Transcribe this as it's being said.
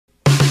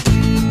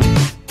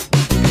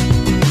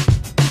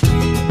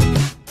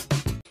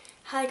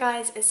Hi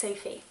guys, it's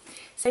Sophie.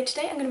 So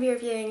today I'm going to be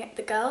reviewing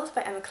The Girls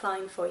by Emma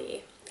Cline for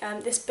you.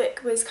 This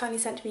book was kindly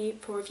sent to me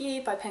for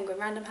review by Penguin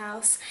Random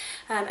House,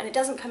 and it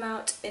doesn't come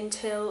out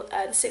until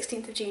the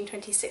 16th of June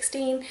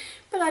 2016,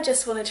 but I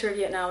just wanted to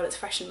review it now while it's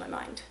fresh in my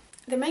mind.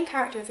 The main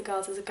character of The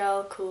Girls is a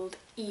girl called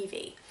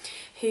Evie,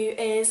 who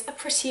is a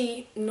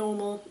pretty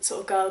normal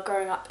sort of girl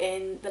growing up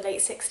in the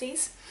late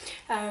 60s.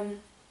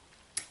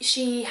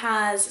 She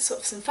has sort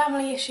of some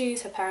family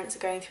issues, her parents are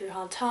going through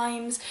hard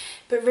times,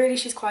 but really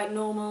she's quite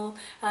normal.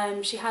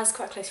 She has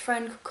quite a close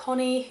friend called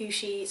Connie who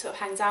she sort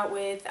of hangs out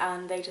with,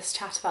 and they just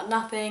chat about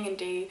nothing and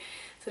do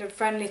sort of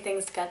friendly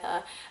things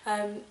together.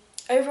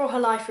 Overall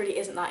her life really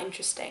isn't that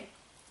interesting.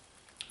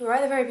 Right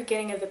at the very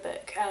beginning of the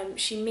book,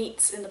 she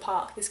meets in the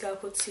park this girl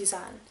called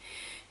Suzanne,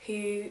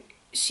 who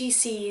she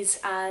sees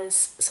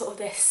as sort of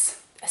this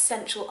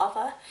essential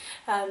other.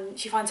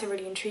 She finds her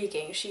really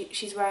intriguing.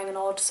 She's wearing an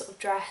odd sort of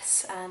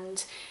dress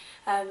and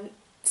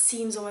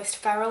seems almost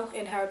feral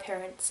in her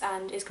appearance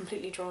and is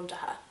completely drawn to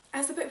her.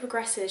 As the book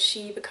progresses,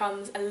 she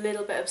becomes a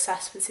little bit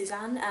obsessed with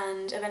Suzanne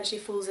and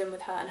eventually falls in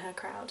with her and her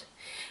crowd.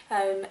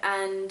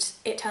 And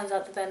it turns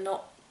out that they're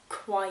not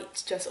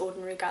quite just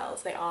ordinary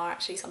girls, they are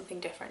actually something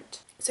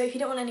different. So if you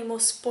don't want any more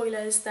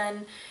spoilers,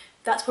 then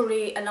that's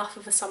probably enough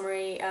of a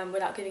summary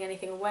without giving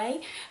anything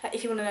away.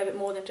 If you want to know a bit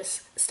more, then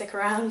just stick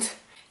around.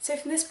 So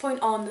from this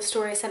point on, the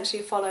story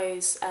essentially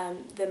follows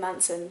the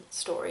Manson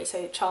story.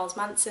 So Charles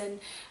Manson,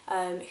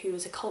 who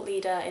was a cult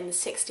leader in the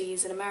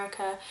 60s in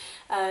America,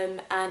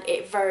 and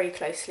it very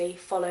closely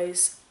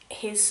follows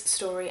his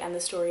story and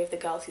the story of the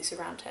girls who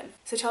surround him.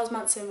 So Charles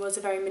Manson was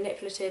a very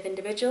manipulative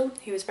individual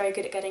who was very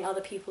good at getting other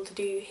people to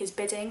do his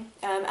bidding,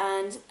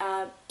 and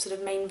sort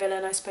of main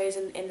villain, I suppose,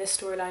 in this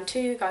storyline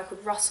too, a guy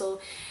called Russell,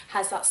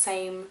 has that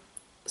same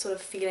sort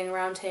of feeling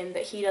around him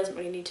that he doesn't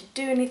really need to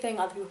do anything,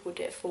 other people will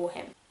do it for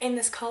him. In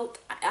this cult,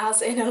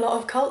 as in a lot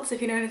of cults,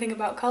 if you know anything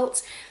about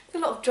cults,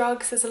 there's a lot of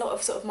drugs, there's a lot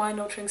of sort of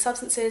mind-altering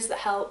substances that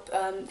help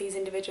these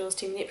individuals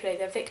to manipulate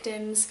their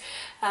victims,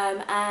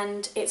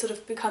 and it sort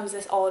of becomes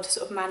this odd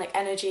sort of manic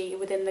energy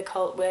within the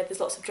cult where there's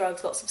lots of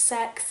drugs, lots of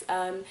sex,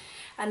 and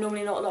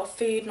normally not a lot of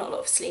food, not a lot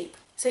of sleep.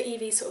 So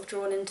Evie's sort of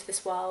drawn into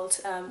this world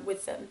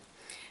with them.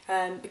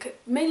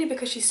 Mainly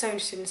because she's so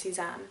interested in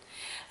Suzanne,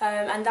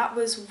 and that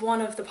was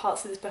one of the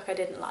parts of this book I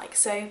didn't like.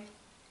 So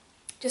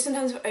just in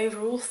terms of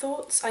overall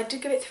thoughts, I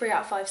did give it 3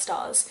 out of 5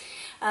 stars.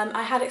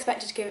 I had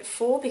expected to give it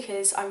 4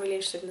 because I'm really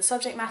interested in the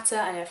subject matter,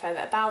 I know a fair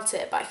bit about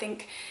it, but I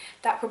think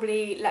that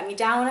probably let me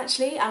down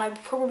actually, and I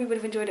probably would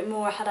have enjoyed it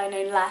more had I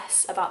known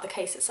less about the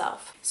case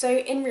itself. So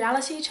in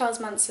reality, Charles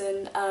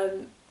Manson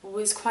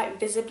was quite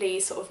visibly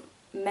sort of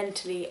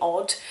mentally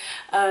odd.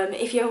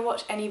 If you ever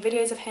watch any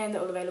videos of him that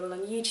are all available on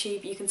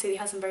YouTube, you can see he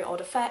has some very odd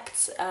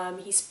effects.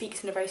 He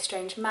speaks in a very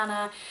strange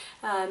manner,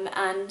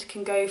 and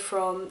can go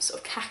from sort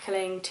of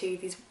cackling to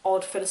these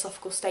odd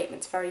philosophical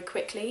statements very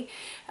quickly.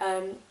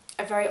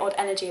 A very odd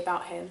energy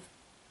about him.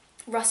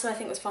 Russell, I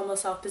think, was far more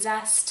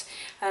self-possessed,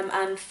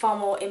 and far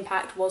more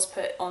impact was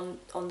put on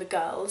the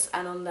girls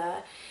and on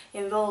their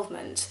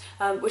involvement,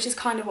 which is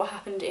kind of what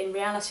happened in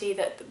reality,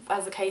 that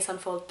as the case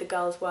unfolded, the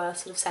girls were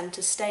sort of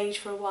centre stage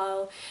for a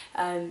while,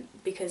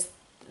 because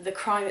the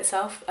crime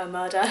itself, a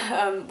murder,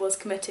 was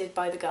committed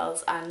by the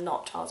girls and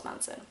not Charles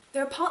Manson.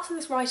 There are parts of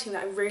this writing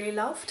that I really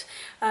loved.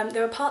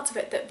 There were parts of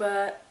it that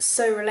were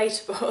so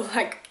relatable,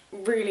 like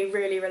really,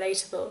 really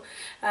relatable,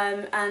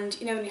 and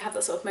you know when you have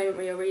that sort of moment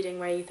where you're reading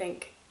where you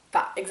think,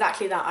 that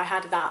exactly that, I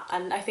had that.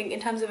 And I think in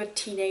terms of a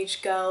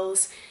teenage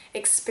girl's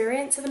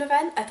experience of an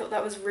event, I thought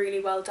that was really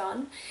well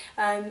done.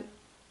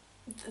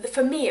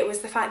 For me, it was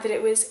the fact that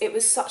it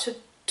was such a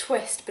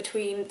twist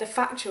between the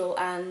factual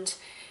and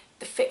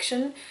the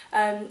fiction.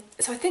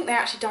 So I think they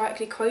actually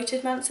directly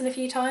quoted Manson a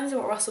few times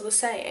and what Russell was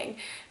saying,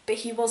 but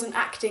he wasn't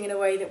acting in a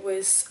way that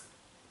was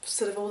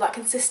sort of all that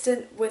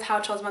consistent with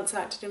how Charles Manson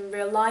acted in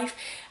real life.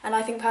 And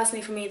I think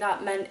personally for me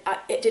that meant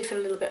it did feel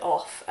a little bit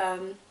off.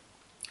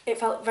 It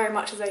felt very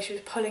much as though she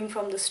was pulling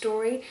from the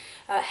story,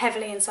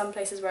 heavily in some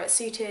places where it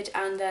suited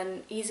and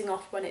then easing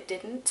off when it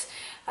didn't.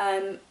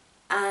 And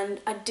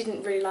I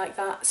didn't really like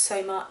that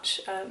so much,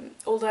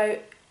 although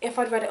if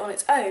I'd read it on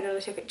its own and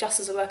I took it just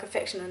as a work of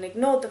fiction and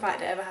ignored the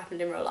fact it ever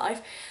happened in real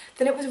life,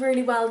 then it was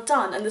really well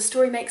done and the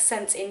story makes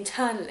sense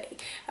internally.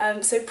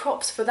 So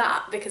props for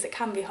that, because it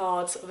can be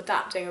hard sort of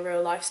adapting a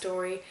real life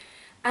story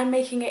and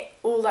making it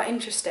all that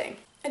interesting.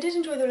 I did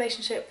enjoy the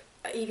relationship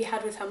Evie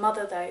had with her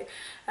mother though.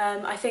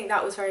 I think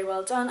that was very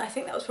well done. I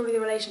think that was probably the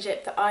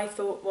relationship that I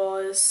thought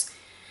was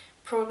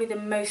probably the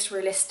most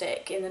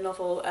realistic in the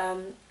novel.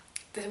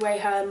 The way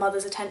her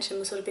mother's attention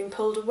was sort of being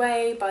pulled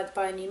away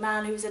by a new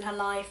man who was in her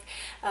life,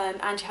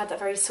 and she had that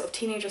very sort of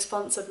teenage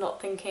response of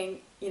not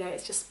thinking, you know,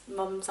 it's just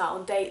mum's out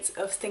on dates,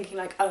 of thinking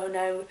like, oh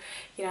no,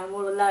 you know, I'm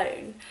all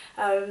alone.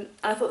 And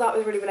I thought that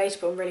was really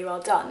relatable and really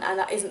well done, and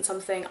that isn't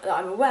something that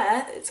I'm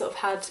aware it sort of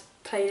had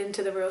played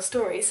into the real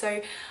story.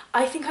 So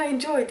I think I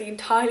enjoyed the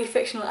entirely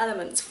fictional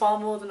elements far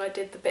more than I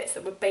did the bits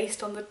that were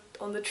based on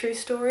the true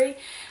story.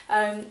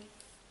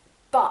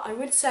 But I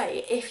would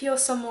say if you're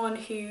someone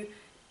who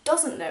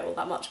doesn't know all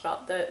that much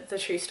about the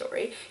true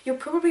story, you're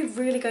probably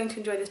really going to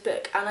enjoy this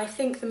book, and I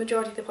think the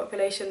majority of the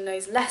population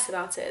knows less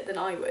about it than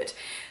I would.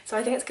 So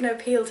I think it's going to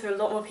appeal to a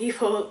lot more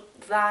people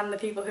than the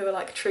people who are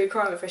like true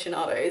crime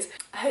aficionados.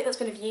 I hope that's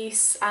been of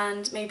use,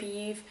 and maybe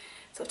you've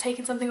sort of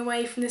taken something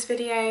away from this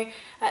video.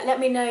 Let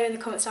me know in the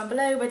comments down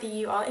below whether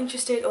you are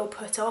interested or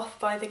put off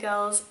by the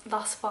girls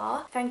thus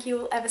far. Thank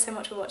you all ever so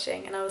much for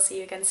watching, and I will see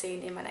you again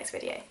soon in my next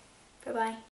video. Bye bye.